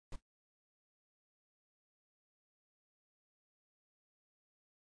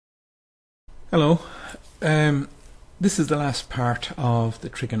Hello. This is the last part of the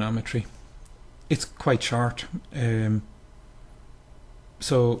trigonometry. It's quite short,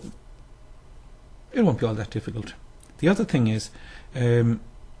 so it won't be all that difficult. The other thing is,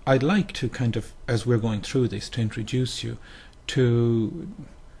 I'd like to kind of, as we're going through this, to introduce you to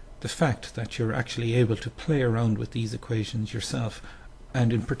the fact that you're actually able to play around with these equations yourself,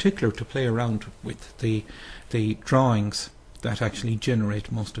 and in particular to play around with the drawings that actually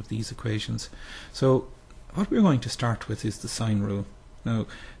generate most of these equations. So what we're going to start with is the sine rule. Now,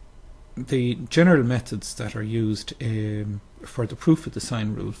 the general methods that are used for the proof of the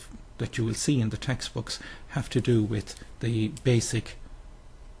sine rule that you will see in the textbooks have to do with the basic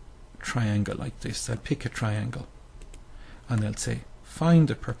triangle like this. They'll pick a triangle and they'll say find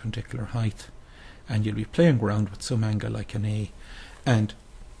the perpendicular height, and you'll be playing around with some angle like an A, and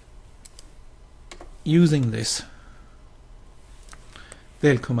using this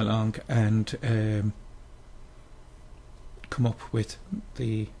they'll come along and come up with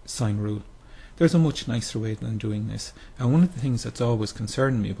the sine rule. There's a much nicer way than doing this, and one of the things that's always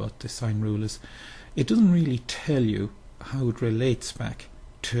concerned me about the sine rule is it doesn't really tell you how it relates back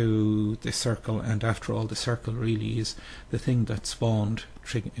to the circle, and after all the circle really is the thing that spawned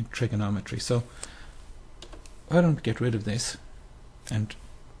trigonometry. So why don't we get rid of this and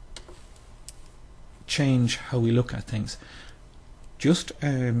change how we look at things. Just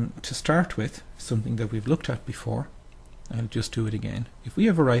to start with, something that we've looked at before, I'll just do it again. If we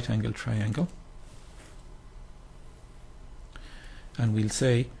have a right angled triangle, and we'll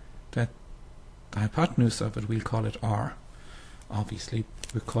say that the hypotenuse of it, we'll call it R. Obviously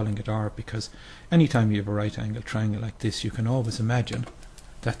we're calling it R because anytime you have a right angled triangle like this, you can always imagine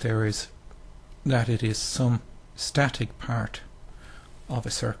that it is some static part of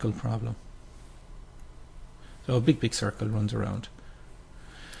a circle problem. So a big circle runs around,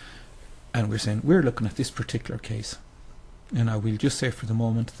 and we're saying we're looking at this particular case, and I will just say for the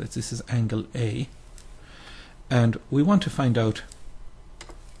moment that this is angle A, and we want to find out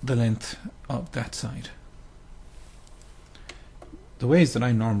the length of that side. The ways that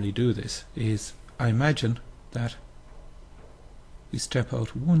I normally do this is I imagine that we step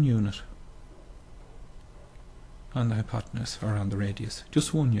out 1 unit on the hypotenuse or on the radius,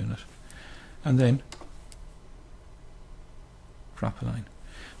 just 1 unit, and then drop a line.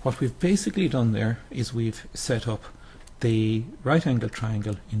 What we've basically done there is we've set up the right angle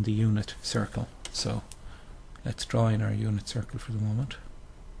triangle in the unit circle. So let's draw in our unit circle for the moment.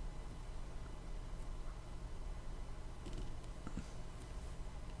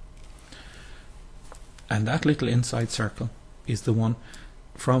 And that little inside circle is the one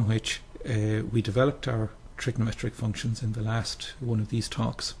from which we developed our trigonometric functions in the last one of these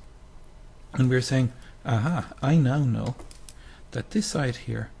talks. And we're saying, aha, I now know that this side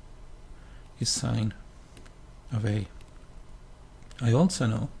here is sine of A. I also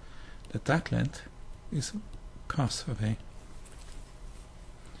know that that length is cos of A.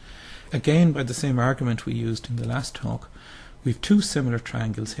 Again, by the same argument we used in the last talk, we have two similar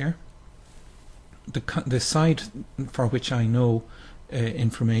triangles here. The side for which I know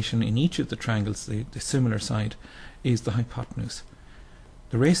information in each of the triangles, the similar side, is the hypotenuse.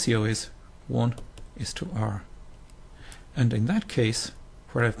 The ratio is 1:R. And in that case,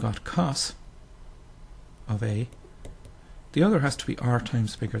 where I've got cos of A, the other has to be R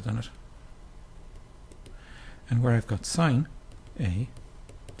times bigger than it. And where I've got sine A,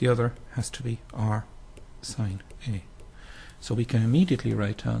 the other has to be R sine A. So we can immediately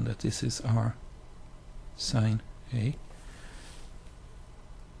write down that this is R sine A,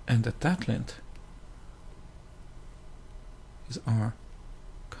 and that that length is R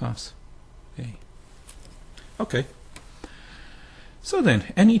cos A. Okay. So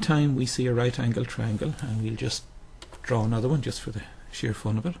then, anytime we see a right angle triangle, and we'll just draw another one just for the sheer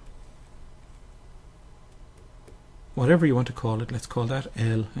fun of it, whatever you want to call it, let's call that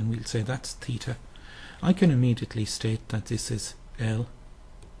L, and we'll say that's theta. I can immediately state that this is L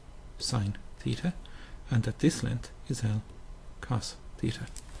sine theta, and that this length is L cos theta.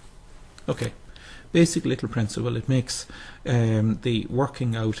 Okay, basic little principle. It makes the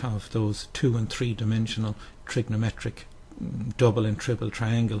working out of those 2- and 3-dimensional trigonometric double and triple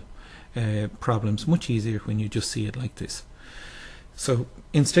triangle problems much easier when you just see it like this. So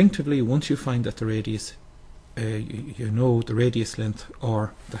instinctively, once you find that the radius, you know the radius length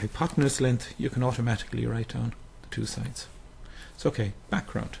or the hypotenuse length, you can automatically write down the two sides. So okay,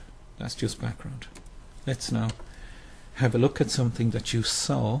 background. That's just background. Let's now have a look at something that you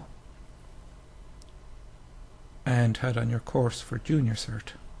saw and had on your course for Junior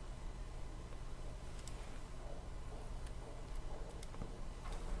Cert.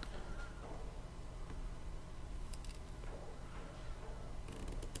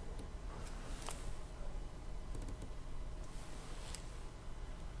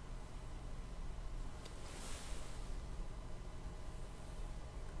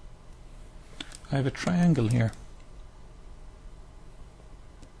 I have a triangle here.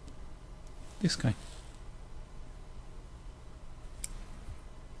 This guy.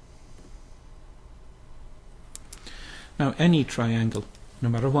 Now any triangle, no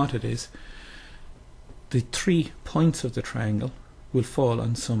matter what it is, the 3 points of the triangle will fall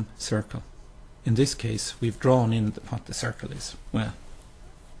on some circle. In this case, we've drawn in what the circle is. Well,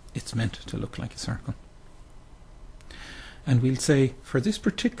 it's meant to look like a circle. And we'll say for this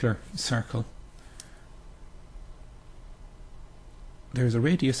particular circle, there's a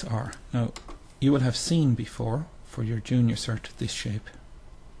radius r. Now, you will have seen before, for your junior cert, this shape.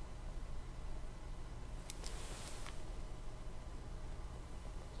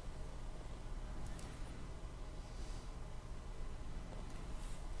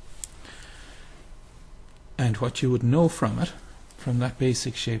 And what you would know from it, from that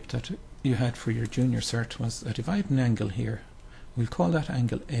basic shape that you had for your junior cert, was that if I had an angle here, we'll call that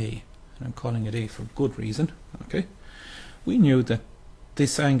angle A, and I'm calling it A for good reason, okay? We knew that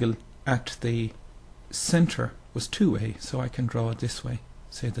this angle at the center was 2A, so I can draw it this way.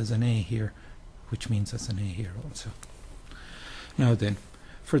 Say there's an A here, which means there's an A here also. Now then,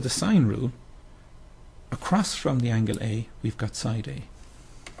 for the sine rule, across from the angle A, we've got side A.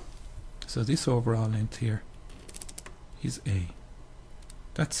 So this overall length here is A.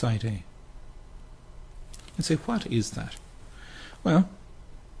 That's side A. And say, what is that? Well,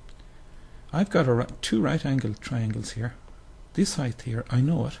 I've got two right angled triangles here. This height here, I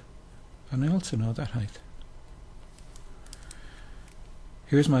know it, and I also know that height.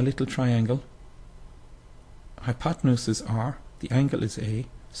 Here's my little triangle. Hypotenuse is R, the angle is A,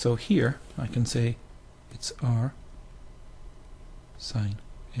 so here I can say it's R sine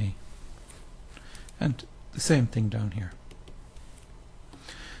A. And the same thing down here.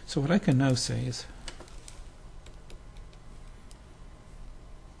 So what I can now say is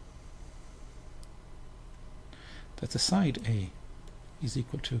that the side A is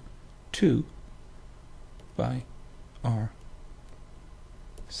equal to 2 by R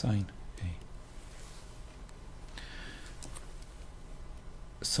sine A.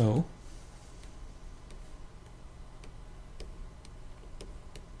 So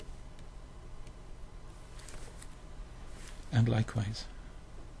and likewise.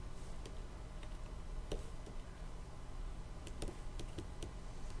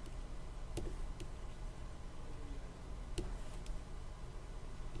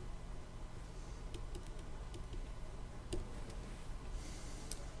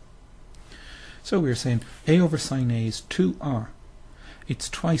 So we're saying A over sine A is 2R. It's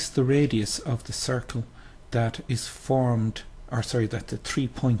twice the radius of the circle that is formed, or sorry, that the 3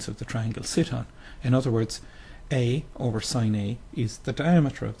 points of the triangle sit on. In other words, A over sine A is the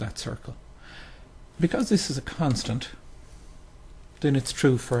diameter of that circle. Because this is a constant, then it's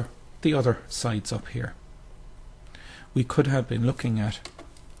true for the other sides up here. We could have been looking at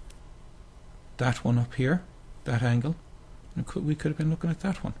that one up here, that angle, and we could have been looking at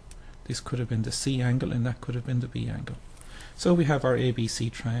that one. This could have been the C angle and that could have been the B angle. So we have our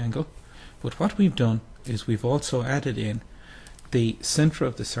ABC triangle, but what we've done is we've also added in the center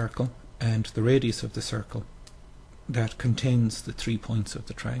of the circle and the radius of the circle that contains the 3 points of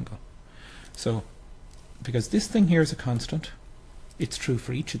the triangle. So because this thing here is a constant, it's true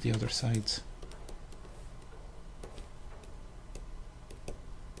for each of the other sides.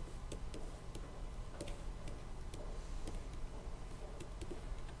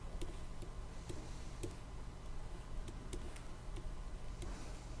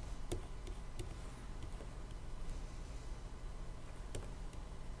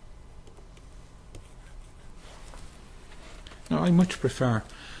 Now, I much prefer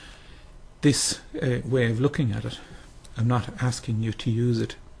this way of looking at it. I'm not asking you to use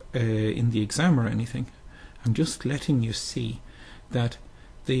it in the exam or anything. I'm just letting you see that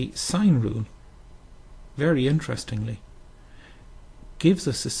the sine rule, very interestingly, gives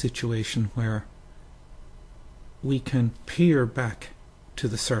us a situation where we can peer back to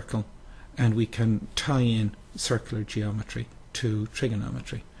the circle and we can tie in circular geometry to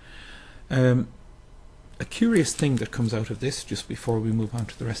trigonometry. A curious thing that comes out of this, just before we move on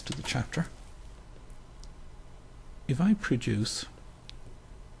to the rest of the chapter, if I produce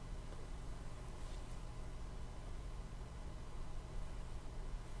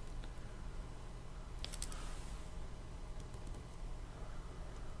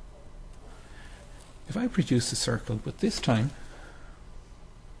a circle, but this time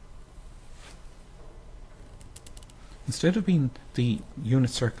instead of being the unit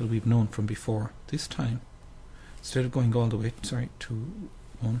circle we've known from before, this time instead of going all the way to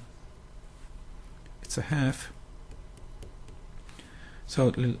 1, it's a half. So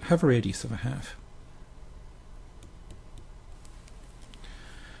it'll have a radius of a half.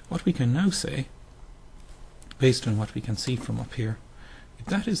 what we can now say, based on what we can see from up here, if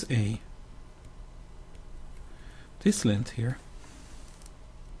that is A, this length here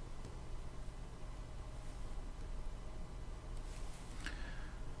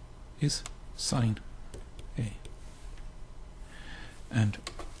is sine A. And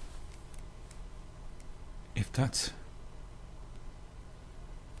if that's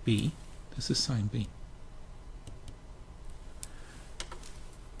B, this is sine B.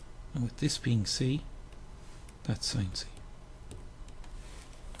 And with this being C, that's sine C.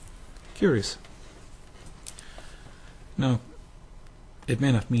 Curious. Now, it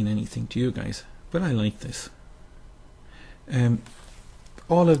may not mean anything to you guys, but I like this.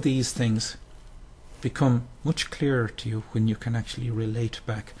 All of these things become much clearer to you when you can actually relate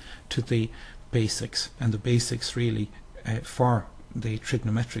back to the basics, and the basics really for the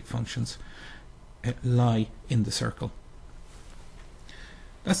trigonometric functions lie in the circle.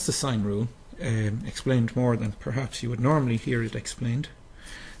 That's the sine rule, explained more than perhaps you would normally hear it explained.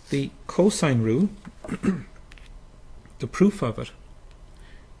 The cosine rule, the proof of it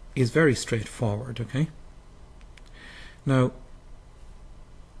is very straightforward, okay? Now,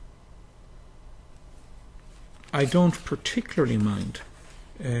 I don't particularly mind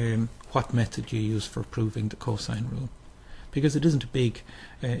what method you use for proving the cosine rule, because it isn't a big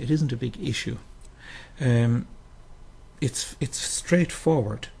issue. It's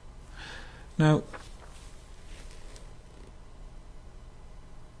straightforward. Now,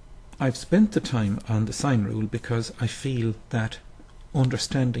 I've spent the time on the sine rule because I feel that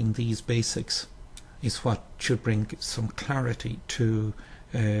understanding these basics is what should bring some clarity to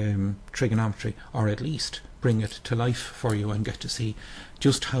trigonometry, or at least bring it to life for you and get to see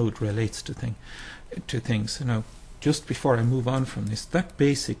just how it relates to things. Now, just before I move on from this, that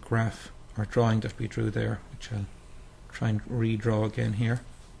basic graph or drawing that we drew there, which I'll try and redraw again here.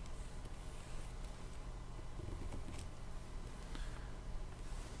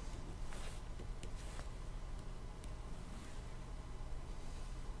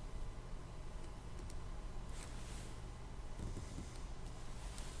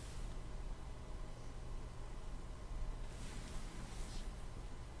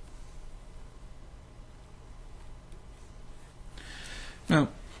 Now,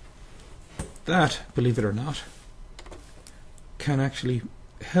 that, believe it or not, can actually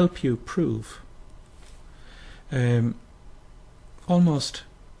help you prove almost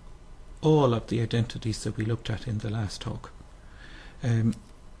all of the identities that we looked at in the last talk.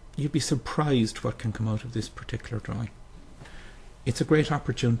 You'd be surprised what can come out of this particular drawing. It's a great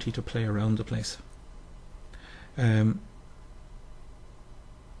opportunity to play around the place. The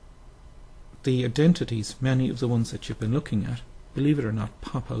identities, many of the ones that you've been looking at, believe it or not,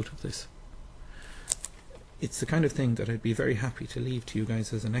 pop out of this. It's the kind of thing that I'd be very happy to leave to you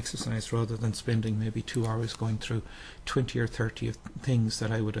guys as an exercise, rather than spending maybe 2 hours going through 20 or 30 of things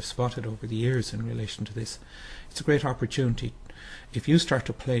that I would have spotted over the years in relation to this. It's a great opportunity. If you start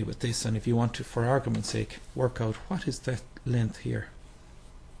to play with this, and if you want to, for argument's sake, work out what is that length here,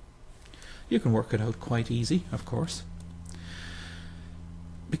 you can work it out quite easy, of course,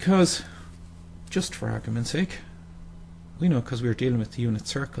 because, just for argument's sake, we know, because we're dealing with the unit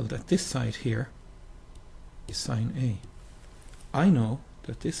circle, that this side here is sine A. I know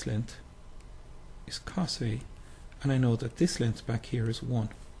that this length is cos A, and I know that this length back here is 1.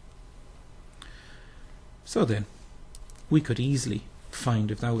 So then, we could easily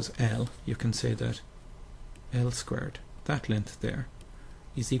find, if that was L, you can say that L squared, that length there,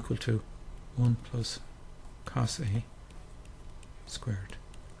 is equal to 1 plus cos A squared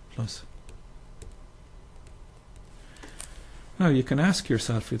plus. Now you can ask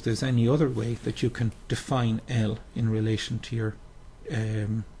yourself if there's any other way that you can define L in relation to your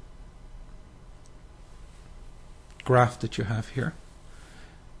graph that you have here.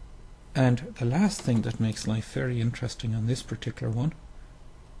 And the last thing that makes life very interesting on this particular one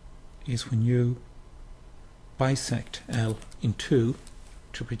is when you bisect L in two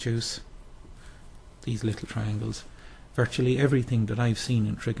to produce these little triangles. Virtually everything that I've seen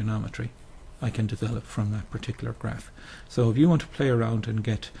in trigonometry I can develop from that particular graph. So if you want to play around and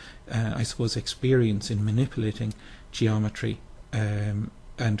get, I suppose, experience in manipulating geometry and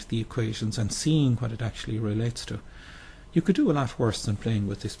the equations and seeing what it actually relates to, you could do a lot worse than playing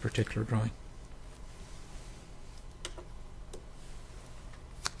with this particular drawing.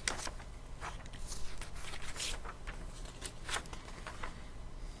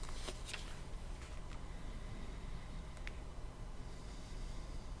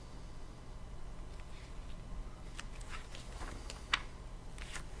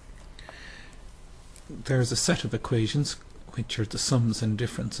 There's a set of equations which are the sums and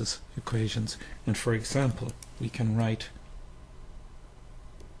differences equations. And for example, we can write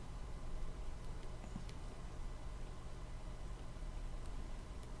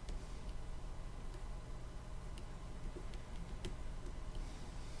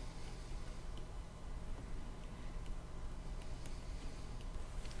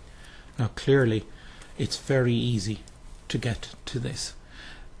now clearly it's very easy to get to this.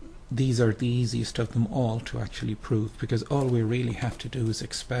 These are the easiest of them all to actually prove, because all we really have to do is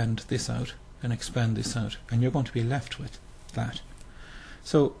expand this out and expand this out, and you're going to be left with that.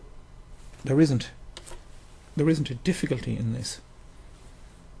 So there isn't a difficulty in this.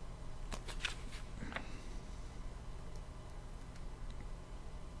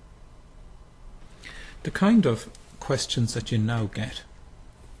 The kind of questions that you now get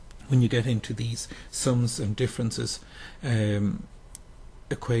when you get into these sums and differences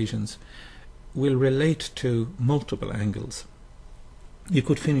equations will relate to multiple angles. You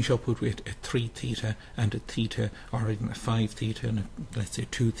could finish up with a 3 theta and a theta, or even a 5 theta and let's say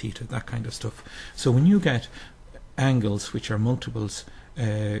 2 theta, that kind of stuff. So when you get angles which are multiples,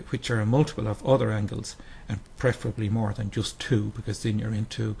 which are a multiple of other angles, and preferably more than just 2, because then you're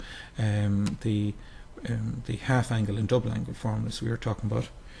into the half angle and double angle formulas we were talking about.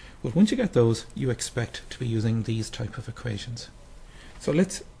 But once you get those, you expect to be using these type of equations. So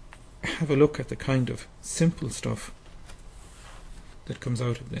let's have a look at the kind of simple stuff that comes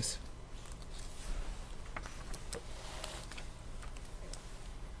out of this.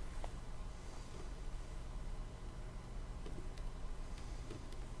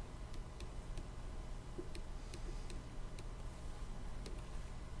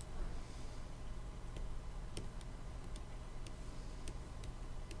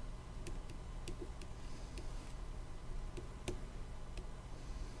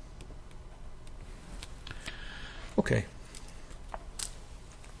 Okay.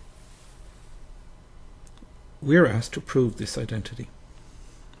 We're asked to prove this identity.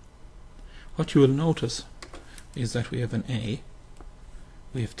 What you will notice is that we have an A,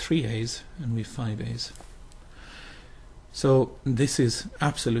 we have 3 A's, and we have 5 A's. So this is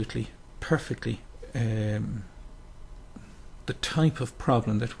absolutely, perfectly the type of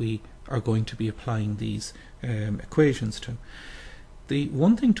problem that we are going to be applying these equations to. The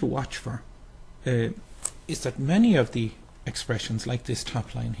one thing to watch for is that many of the expressions, like this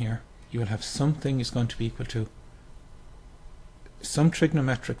top line here, you will have something is going to be equal to some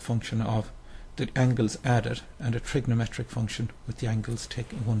trigonometric function of the angles added and a trigonometric function with the angles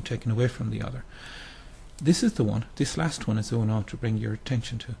one taken away from the other. This is the one, this last one is the one I want to bring your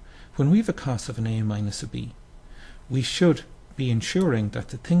attention to. When we have a cos of an A minus a B, we should be ensuring that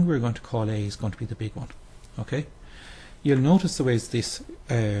the thing we're going to call A is going to be the big one. Okay? You'll notice the ways this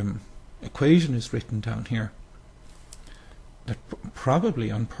equation is written down here, that probably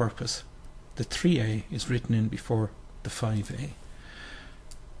on purpose the 3A is written in before the 5A.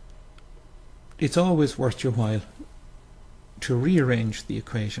 It's always worth your while to rearrange the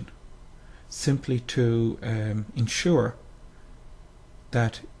equation simply to ensure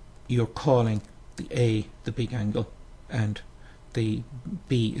that you're calling the A the big angle and the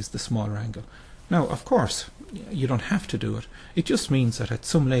B is the smaller angle. Now, of course, you don't have to do it. It just means that at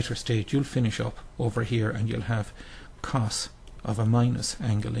some later stage you'll finish up over here and you'll have cos of a minus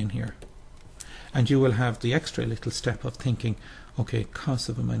angle in here. And you will have the extra little step of thinking, okay, cos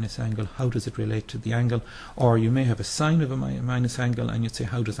of a minus angle, how does it relate to the angle? Or you may have a sine of a minus angle and you'd say,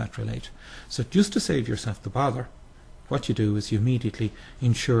 how does that relate? So just to save yourself the bother, what you do is you immediately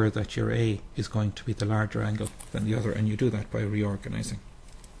ensure that your A is going to be the larger angle than the other, and you do that by reorganizing.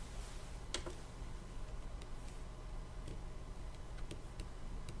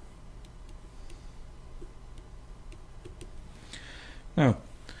 Now,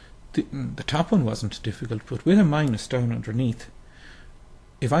 the top one wasn't difficult, but with a minus down underneath,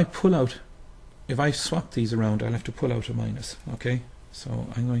 if I swap these around, I'll have to pull out a minus, okay? So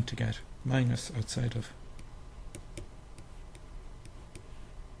I'm going to get minus outside of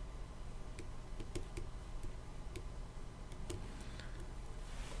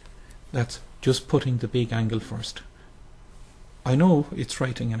that's just putting the big angle first. I know it's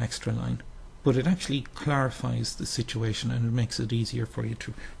writing an extra line, but it actually clarifies the situation and it makes it easier for you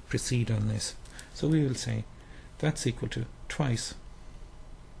to proceed on this. So we will say that's equal to twice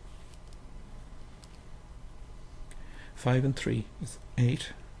 5 and 3 is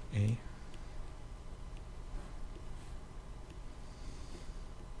 8A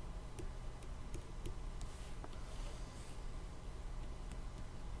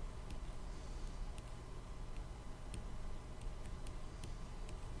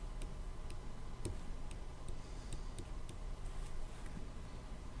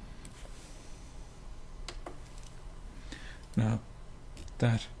Now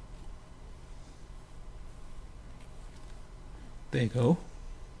that, there you go.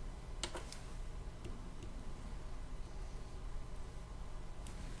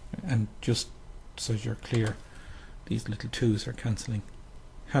 And just so you're clear, these little 2's are cancelling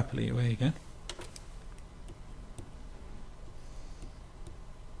happily away again.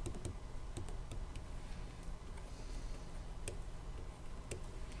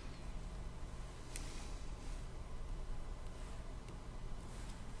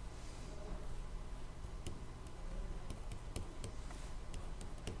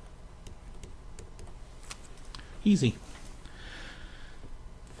 Easy.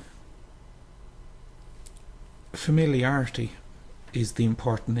 Familiarity is the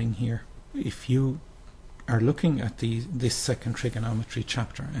important thing here. If you are looking at this second trigonometry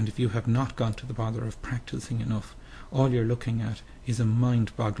chapter, and if you have not gone to the bother of practicing enough, all you're looking at is a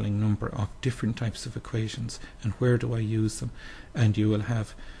mind-boggling number of different types of equations and where do I use them, and you will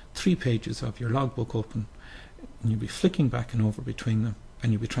have 3 pages of your logbook open and you'll be flicking back and over between them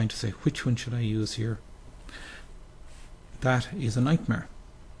and you'll be trying to say, which one should I use here? That is a nightmare.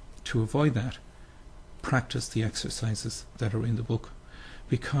 To avoid that, practice the exercises that are in the book,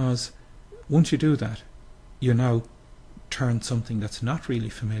 because once you do that, you now turn something that's not really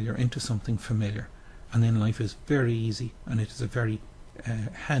familiar into something familiar, and then life is very easy and it is a very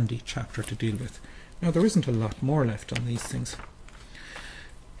handy chapter to deal with. Now there isn't a lot more left on these things.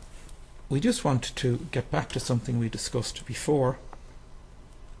 We just want to get back to something we discussed before.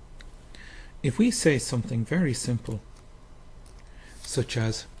 If we say something very simple, such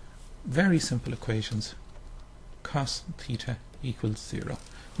as very simple equations, cos theta equals 0,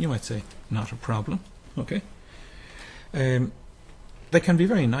 you might say, not a problem. Okay. They can be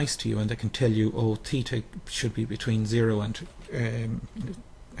very nice to you and they can tell you, oh, theta should be between 0 and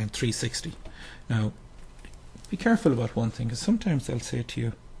 360. Now, be careful about one thing, because sometimes they'll say to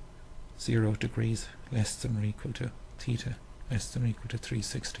you 0 degrees less than or equal to theta less than or equal to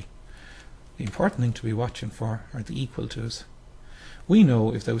 360. The important thing to be watching for are the equal to's. We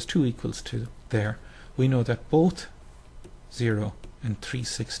know if there was 2 equals to there, we know that both 0 and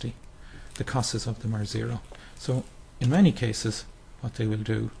 360, the cos's of them are 0. So in many cases what they will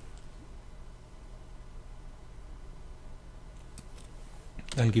do,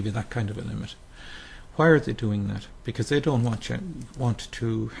 they'll give you that kind of a limit. Why are they doing that? Because they don't want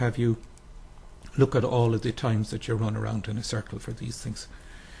to have you look at all of the times that you run around in a circle for these things.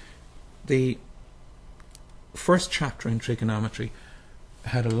 The first chapter in trigonometry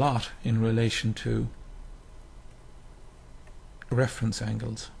had a lot in relation to reference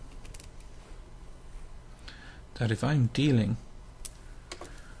angles. That if I'm dealing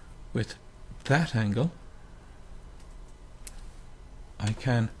with that angle, I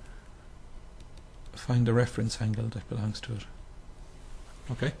can find the reference angle that belongs to it.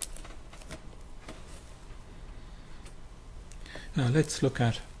 Okay? Now let's look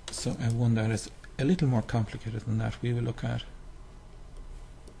at one that is a little more complicated than that. We will look at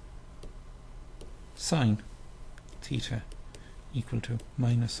sine theta equal to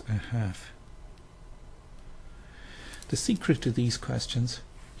 -1/2. The secret to these questions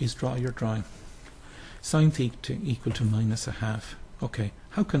is draw your drawing. Sine theta equal to -1/2. Okay,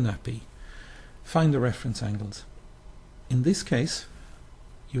 how can that be? Find the reference angles. In this case,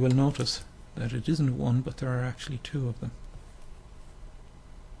 you will notice that it isn't 1, but there are actually 2 of them.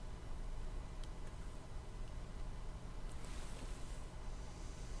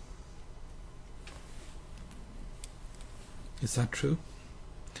 Is that true?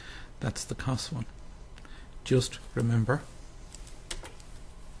 That's the cos one. Just remember,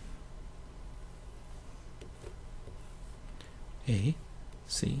 A,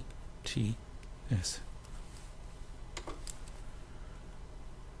 C, T, S.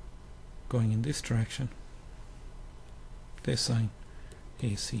 Going in this direction, this sine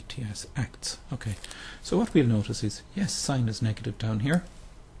A, C, T, S acts. Okay, so what we'll notice is, yes, sine is negative down here.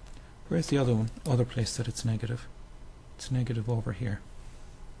 Where's the other one? Other place that it's negative. It's negative over here.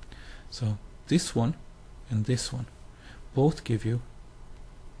 So this one and this one both give you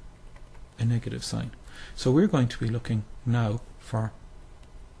a negative sign. So we're going to be looking now for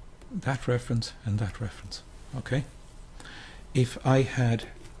that reference and that reference. Okay? If I had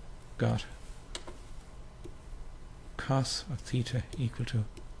got cos of theta equal to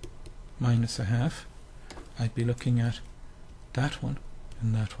 -1/2, I'd be looking at that one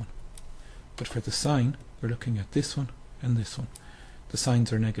and that one. But for the sine, we're looking at this one and this one. The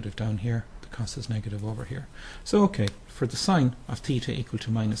sines are negative down here, the cos is negative over here. So okay, for the sine of theta equal to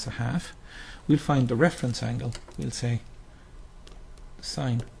 -1/2, we'll find the reference angle. We'll say the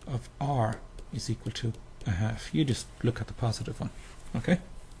sine of r is equal to a half. You just look at the positive one. Okay?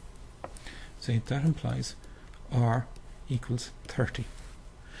 So that implies r equals 30.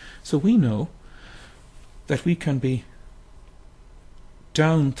 So we know that we can be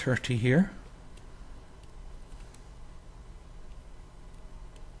down 30 here,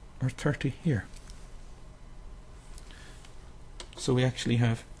 or 30 here. So we actually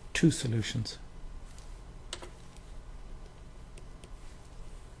have two solutions.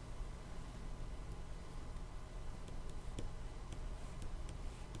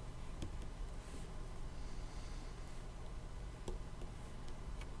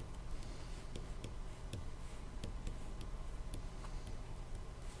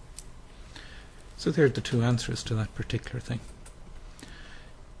 So there are the two answers to that particular thing.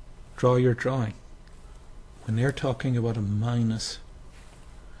 Draw your drawing. When they're talking about a minus,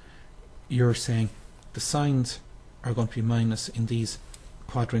 you're saying the signs are going to be minus in these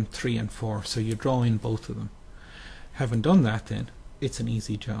quadrant 3 and 4, so you draw in both of them. Having done that, then it's an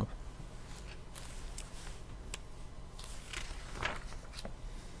easy job.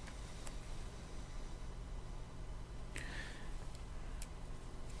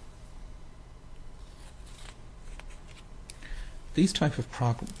 These type of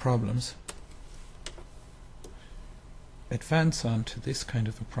problems advance on to this kind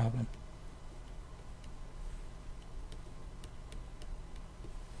of a problem.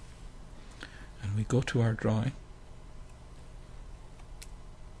 And we go to our drawing.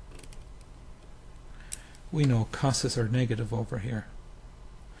 We know cos's are negative over here.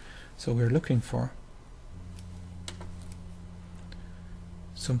 So we're looking for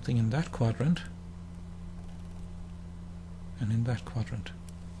something in that quadrant and in that quadrant.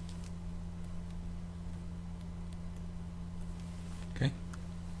 Okay?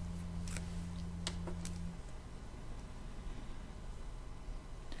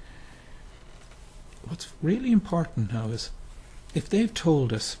 What's really important now is if they've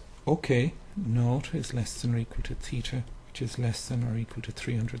told us, okay, naught is less than or equal to theta, which is less than or equal to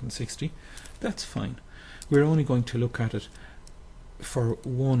 360, that's fine. We're only going to look at it for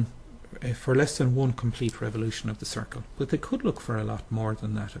less than one complete revolution of the circle, but they could look for a lot more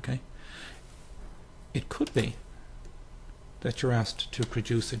than that. Okay, it could be that you're asked to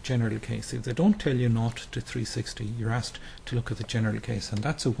produce a general case. If they don't tell you 0 to 360, you're asked to look at the general case, and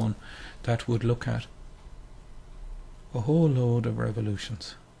that's a one that would look at a whole load of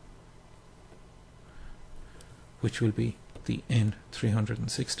revolutions, which will be the n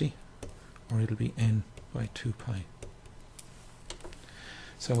 360, or it'll be n by 2 pi.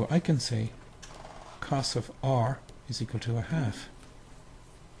 So I can say cos of r is equal to a half.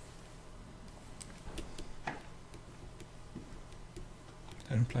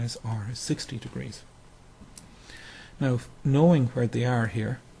 That implies r is 60 degrees. Now, knowing where they are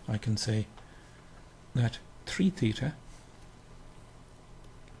here, I can say that 3 theta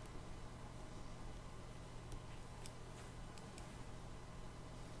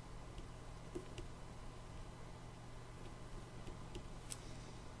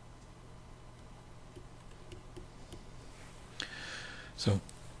so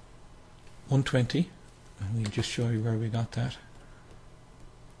 120, and we'll just show you where we got that,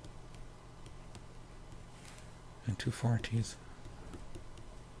 and 240 is.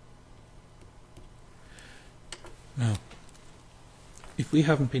 Now, if we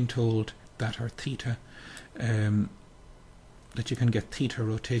haven't been told that our theta, that you can get theta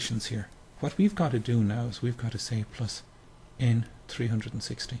rotations here, what we've got to do now is we've got to say plus n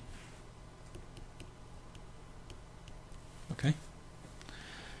 360. Okay?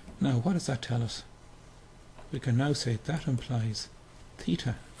 Now, what does that tell us? We can now say that implies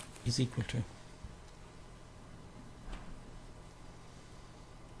theta is equal to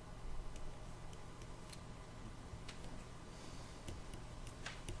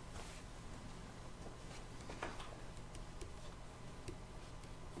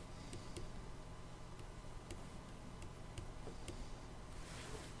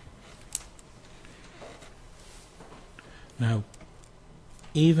now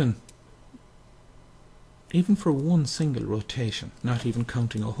even for one single rotation, not even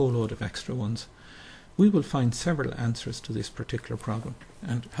counting a whole load of extra ones, we will find several answers to this particular problem.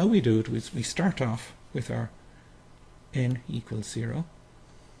 And how we do it is we start off with our n equals 0.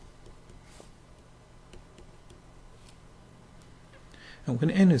 And when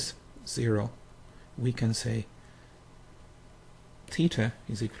n is 0, we can say theta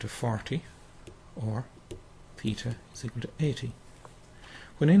is equal to 40, or theta is equal to 80.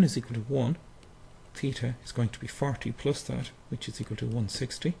 When n is equal to 1, theta is going to be 40 plus that, which is equal to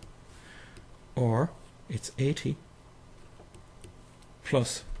 160, or it's 80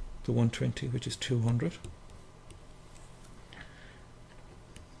 plus the 120, which is 200.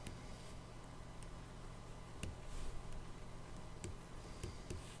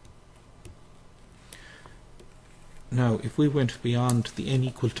 Now, if we went beyond the n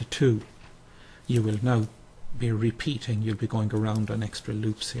equal to 2, you will now be repeating, you'll be going around on extra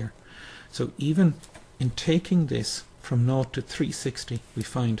loops here. So even in taking this from 0 to 360, we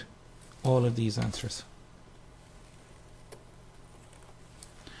find all of these answers.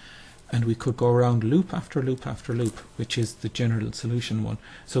 And we could go around loop after loop after loop, which is the general solution one.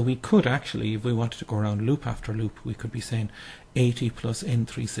 So we could actually, if we wanted to go around loop after loop, we could be saying 80 plus n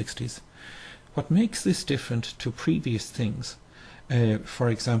 360s. What makes this different to previous things, for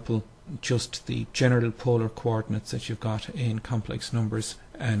example, just the general polar coordinates that you've got in complex numbers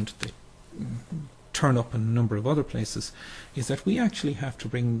and they turn up in a number of other places, is that we actually have to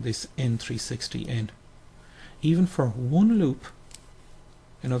bring this n 360 in. Even for one loop,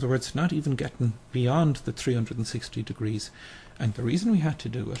 in other words, not even getting beyond the 360 degrees. And the reason we had to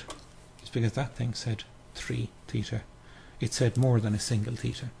do it is because that thing said 3 theta. It said more than a single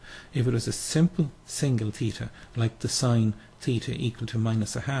theta. If it was a simple single theta, like the sine theta equal to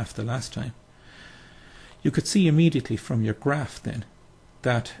minus a half the last time, you could see immediately from your graph then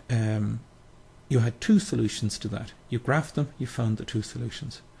that you had two solutions to that. You graphed them, you found the two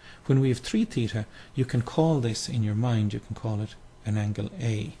solutions. When we have 3 theta, you can call this in your mind, you can call it an angle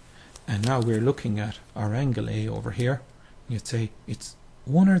A. And now we're looking at our angle A over here. You'd say it's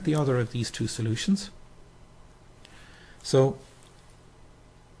one or the other of these two solutions. So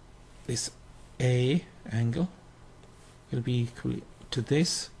this A angle will be equal to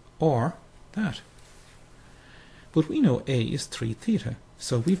this or that. But we know A is 3 theta,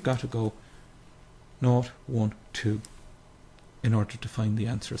 so we've got to go 0, 1, 2 in order to find the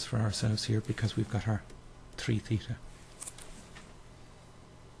answers for ourselves here, because we've got our 3 theta.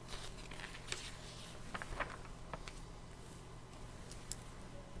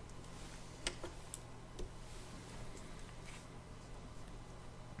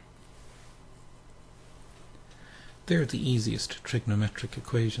 They're the easiest trigonometric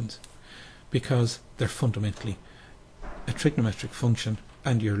equations because they're fundamentally a trigonometric function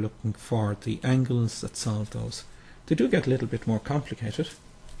and you're looking for the angles that solve those. They do get a little bit more complicated.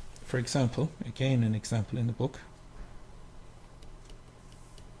 For example, again an example in the book.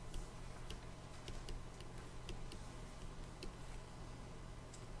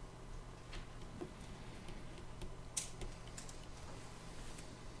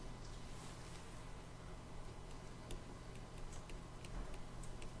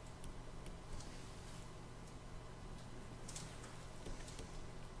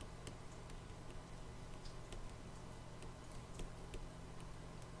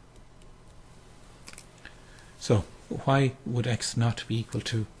 So why would x not be equal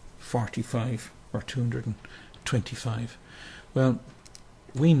to 45 or 225? Well,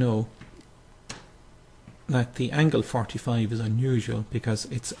 we know that the angle 45 is unusual because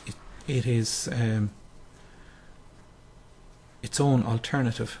it is its own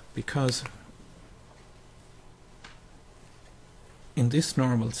alternative, because in this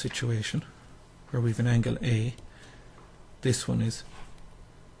normal situation where we have an angle A, this one is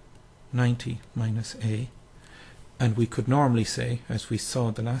 90 minus A. And we could normally say, as we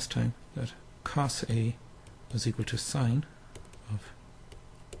saw the last time, that cos A was equal to sine of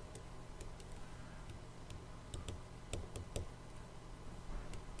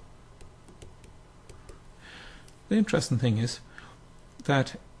the interesting thing is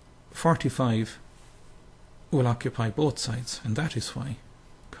that 45 will occupy both sides, and that is why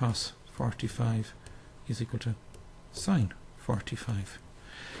cos 45 is equal to sine 45.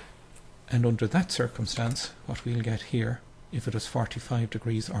 And under that circumstance, what we'll get here, if it was 45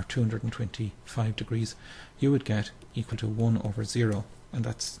 degrees or 225 degrees, you would get equal to 1 over 0, and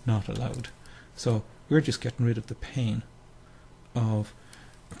that's not allowed. So we're just getting rid of the pain of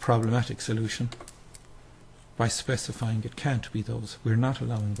a problematic solution by specifying it can't be those. We're not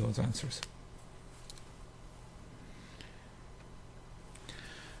allowing those answers.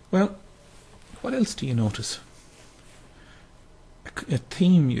 Well, what else do you notice? A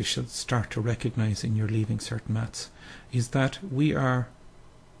theme you should start to recognize in your Leaving Cert maths is that we are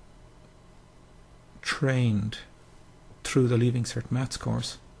trained through the Leaving Cert maths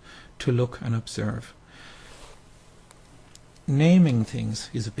course to look and observe. Naming things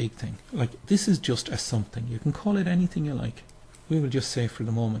is a big thing. Like, this is just a something. You can call it anything you like. We will just say for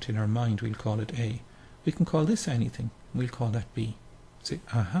the moment in our mind we'll call it A. We can call this anything. We'll call that B. Say,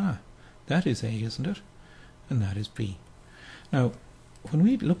 aha, that is A, isn't it? And that is B. Now, when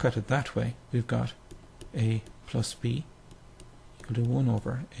we look at it that way, we've got A plus B equal to 1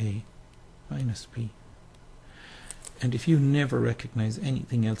 over a minus b. And if you never recognize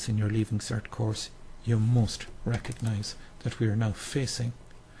anything else in your Leaving Cert course, you must recognize that we are now facing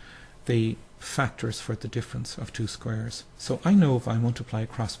the factors for the difference of two squares. So I know if I multiply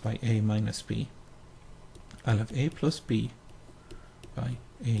across by a minus b, I'll have a plus b by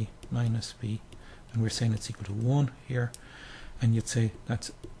a minus b, and we're saying it's equal to 1 here, and you'd say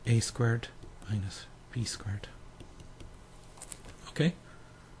that's a squared minus b squared. Okay?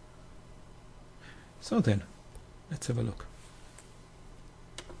 So then, let's have a look.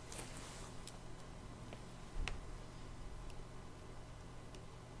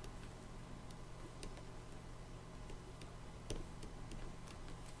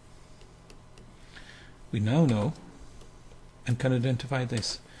 We now know and can identify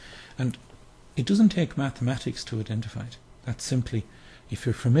this. And it doesn't take mathematics to identify it. That's simply, if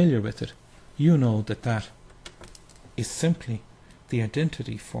you're familiar with it, you know that that is simply the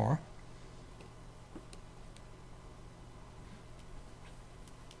identity for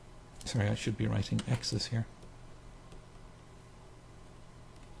sorry, I should be writing x's here.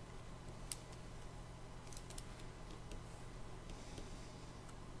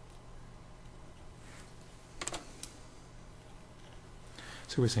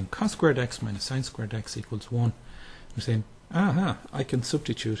 So we're saying cos squared x minus sine squared x equals 1. We're saying, aha, I can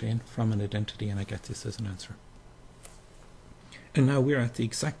substitute in from an identity and I get this as an answer. And now we're at the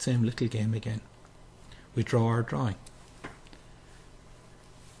exact same little game again. We draw our drawing.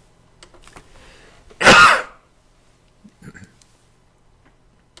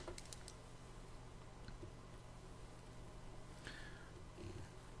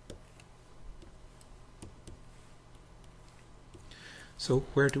 So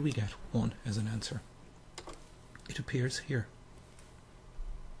where do we get 1 as an answer? It appears here.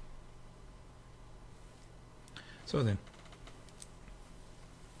 So then,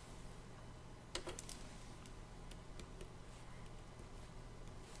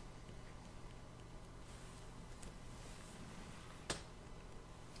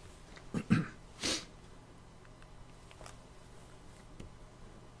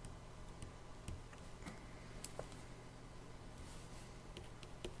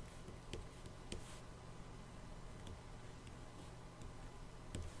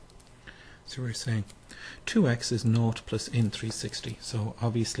 so we're saying 2x is 0 plus in 360. So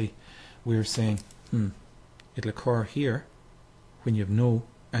obviously we're saying it'll occur here when you have no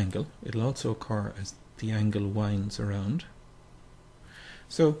angle. It'll also occur as the angle winds around.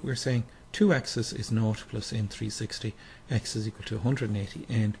 So we're saying 2x's is 0 plus in 360. X is equal to 180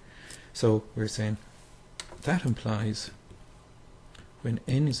 n. So we're saying that implies when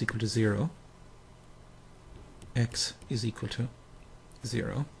n is equal to 0, x is equal to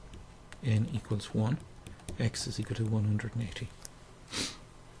 0. N equals 1, x is equal to 180.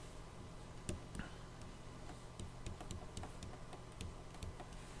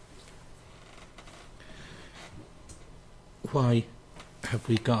 Why have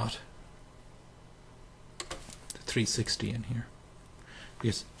we got the 360 in here?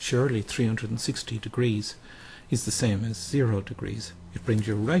 Because surely 360 degrees is the same as 0 degrees. It brings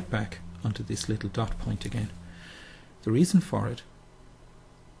you right back onto this little dot point again. The reason for it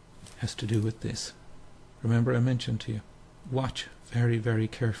has to do with this. Remember I mentioned to you, watch very, very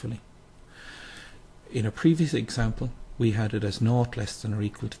carefully. In a previous example, we had it as 0 less than or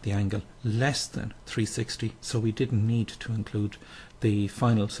equal to the angle less than 360, so we didn't need to include the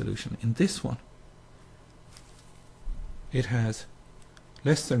final solution. In this one, it has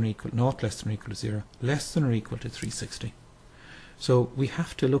less than or equal, 0 less than or equal to 0, less than or equal to 360. So we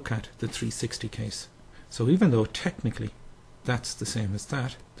have to look at the 360 case. So even though technically that's the same as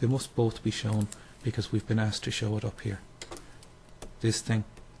that, they must both be shown because we've been asked to show it up here. This thing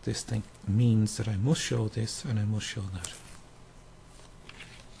means that I must show this and I must show that.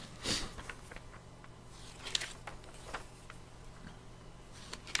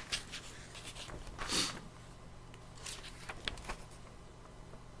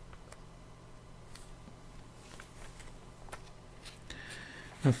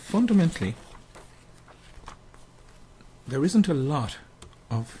 Now fundamentally, there isn't a lot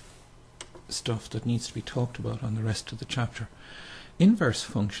of stuff that needs to be talked about on the rest of the chapter. Inverse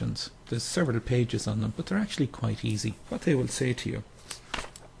functions, there's several pages on them, but they're actually quite easy. What they will say to you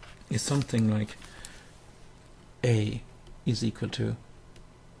is something like a is equal to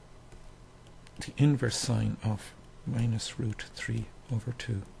the inverse sine of minus root 3 over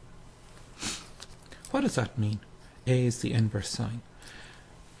 2. What does that mean? A is the inverse sine.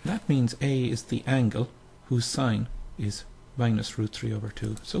 That means A is the angle whose sine is minus root 3 over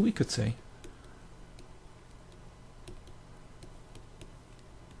 2. So we could say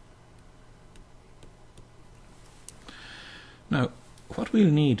what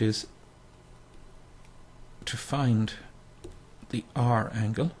we'll need is to find the R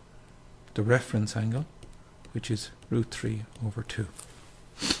angle, the reference angle, which is √3 over 2.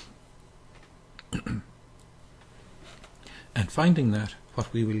 And finding that,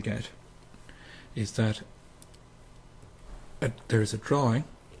 what we will get is that there's a drawing,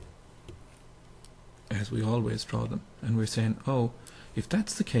 as we always draw them, and we're saying, oh, if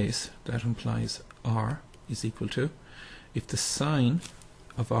that's the case, that implies R is equal to, if the sine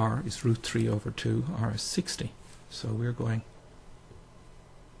of R is √3 over 2, R is 60. So we're going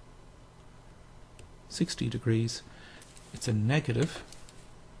 60 degrees. It's a negative.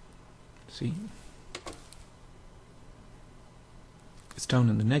 See? It's down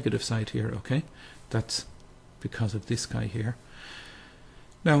in the negative side here, okay? That's because of this guy here.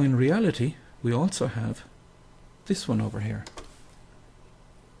 Now in reality, we also have this one over here.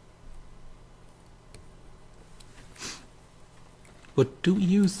 But do we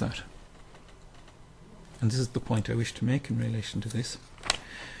use that? And this is the point I wish to make in relation to this.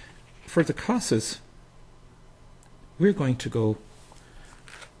 For the cos's, we're going to go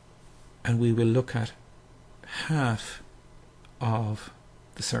and we will look at half of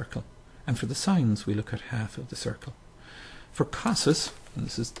the circle. And for the sines, we look at half of the circle. For cos's, and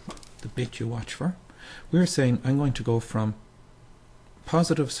this is the bit you watch for, we're saying I'm going to go from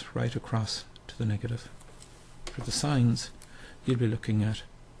positives right across to the negative. For the sines, you'll be looking at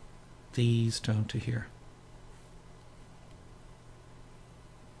these down to here.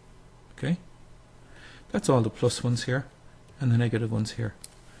 Okay? That's all the plus ones here and the negative ones here.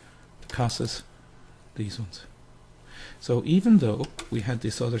 The cos's, these ones. So even though we had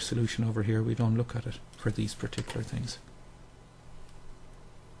this other solution over here, we don't look at it for these particular things.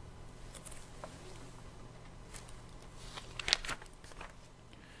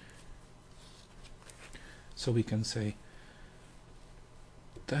 So we can say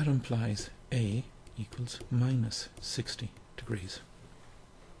that implies A equals minus 60 degrees.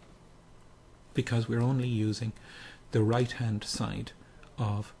 Because we're only using the right hand side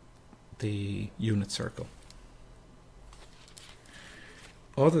of the unit circle.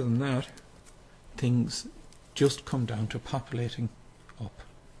 Other than that, things just come down to populating up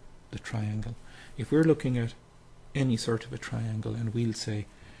the triangle. If we're looking at any sort of a triangle and we'll say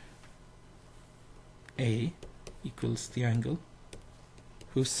A equals the angle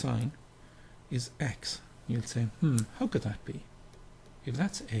whose sine is x, you'll say, how could that be? If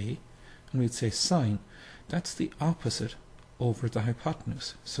that's A, and we'd say sine, that's the opposite over the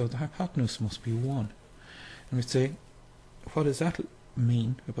hypotenuse. So the hypotenuse must be 1. And we'd say, what does that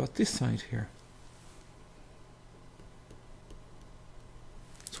mean about this side here?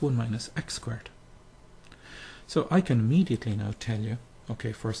 It's 1 minus x squared. So I can immediately now tell you,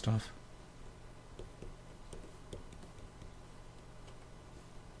 okay, first off,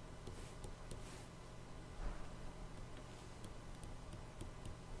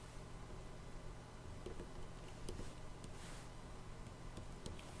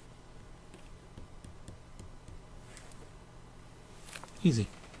 easy.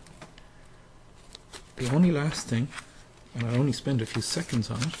 The only last thing, and I'll only spend a few seconds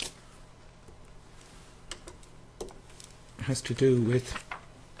on it, has to do with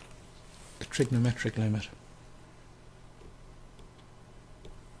the trigonometric limit.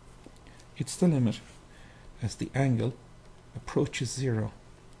 It's the limit as the angle approaches 0.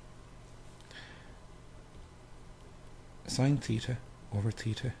 Sine theta over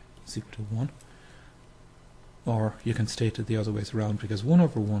theta is equal to 1. Or you can state it the other ways around, because 1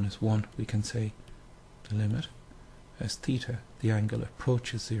 over 1 is 1. We can say the limit as theta, the angle,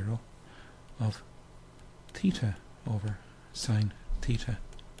 approaches 0 of theta over sine theta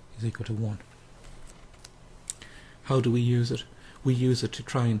is equal to 1. How do we use it? We use it to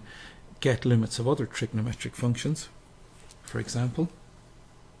try and get limits of other trigonometric functions. For example,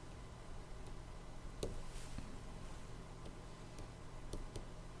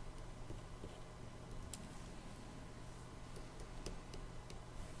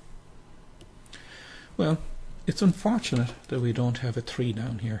 well, it's unfortunate that we don't have a 3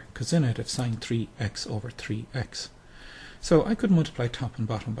 down here, because then I'd have sine 3x over 3x. So I could multiply top and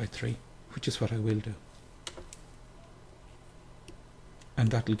bottom by 3, which is what I will do. And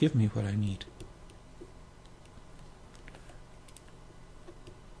that'll give me what I need.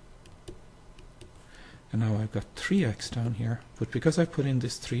 And now I've got 3x down here, but because I put in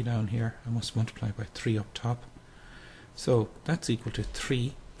this 3 down here, I must multiply by 3 up top. So that's equal to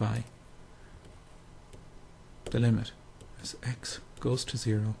 3 by the limit as x goes to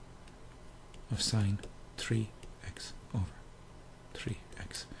 0 of sine 3x over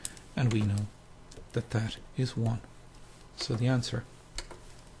 3x. And we know that that is 1. So the answer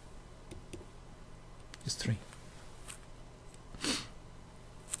is 3.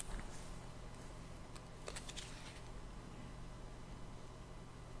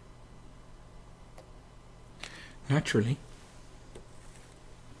 Naturally,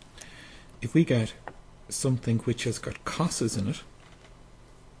 if we get something which has got cos's in it,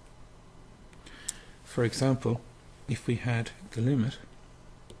 for example, if we had the limit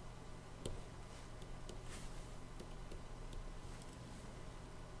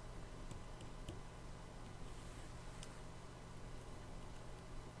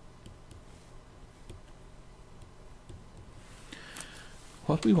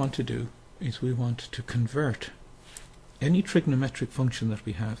what we want to do is we want to convert any trigonometric function that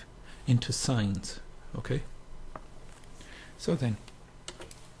we have into sines. Okay? So then,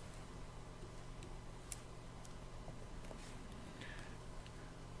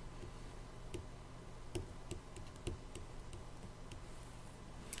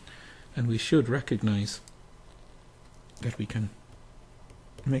 and we should recognize that we can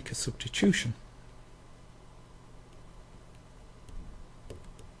make a substitution.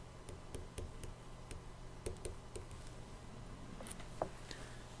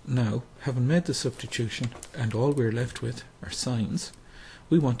 Now, having made the substitution and all we're left with are sines,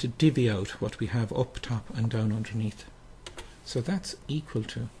 we want to divvy out what we have up top and down underneath. So that's equal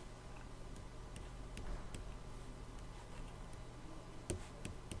to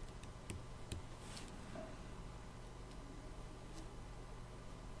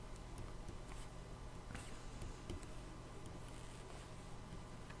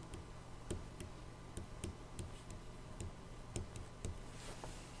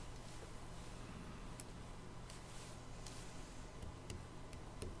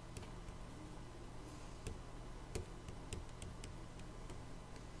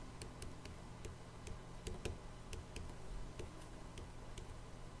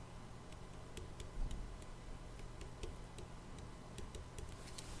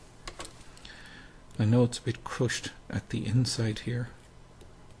I know it's a bit crushed at the inside here,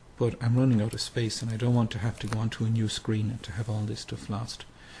 but I'm running out of space and I don't want to have to go onto a new screen and to have all this stuff lost.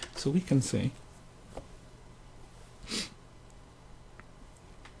 So we can say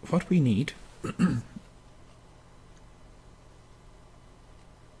what we need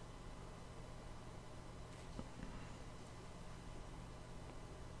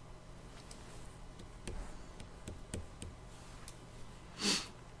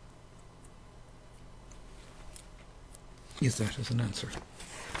is that as an answer.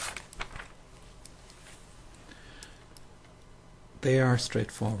 They are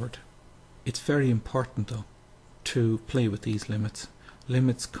straightforward. It's very important though to play with these limits.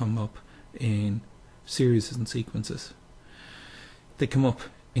 Limits come up in series and sequences. They come up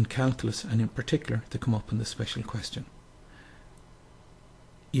in calculus, and in particular they come up in the special question.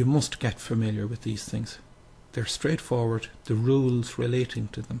 You must get familiar with these things. They're straightforward. The rules relating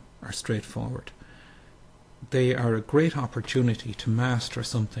to them are straightforward. They are a great opportunity to master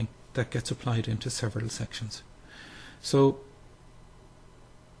something that gets applied into several sections. So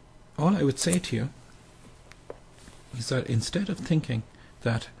all I would say to you is that instead of thinking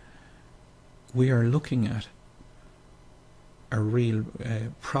that we are looking at a real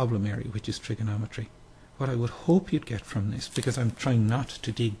problem area, which is trigonometry, what I would hope you'd get from this, because I'm trying not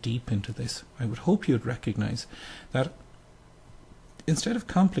to dig deep into this, I would hope you'd recognize that instead of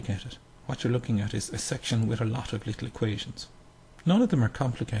complicated, what you're looking at is a section with a lot of little equations. None of them are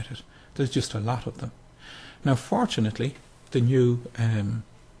complicated. There's just a lot of them. Now, fortunately, the new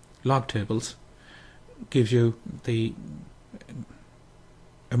log tables gives you a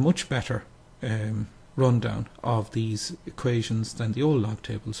much better rundown of these equations than the old log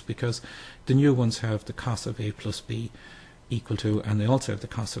tables, because the new ones have the cos of a plus b equal to, and they also have the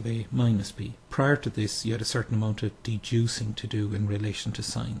cos of a minus b. Prior to this, you had a certain amount of deducing to do in relation to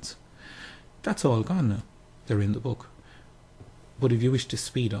sines. That's all gone now. They're in the book. But if you wish to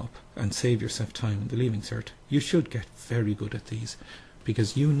speed up and save yourself time in the Leaving Cert, you should get very good at these,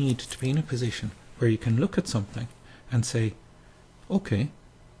 because you need to be in a position where you can look at something and say, okay,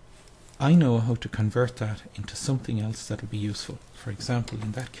 I know how to convert that into something else that will be useful. For example,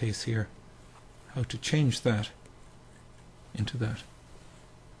 in that case here, how to change that into that.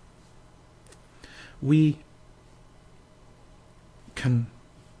 We can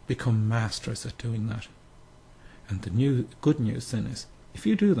become masters at doing that. And the good news then is, if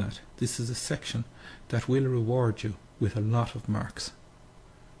you do that, this is a section that will reward you with a lot of marks.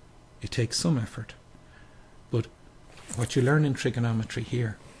 It takes some effort, but what you learn in trigonometry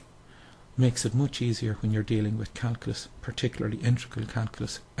here makes it much easier when you're dealing with calculus, particularly integral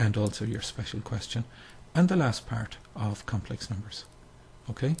calculus, and also your special question, and the last part of complex numbers.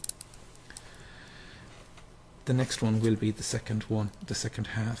 Okay? the next one will be the second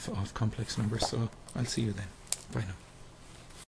half of complex numbers. So I'll see you then. Bye now.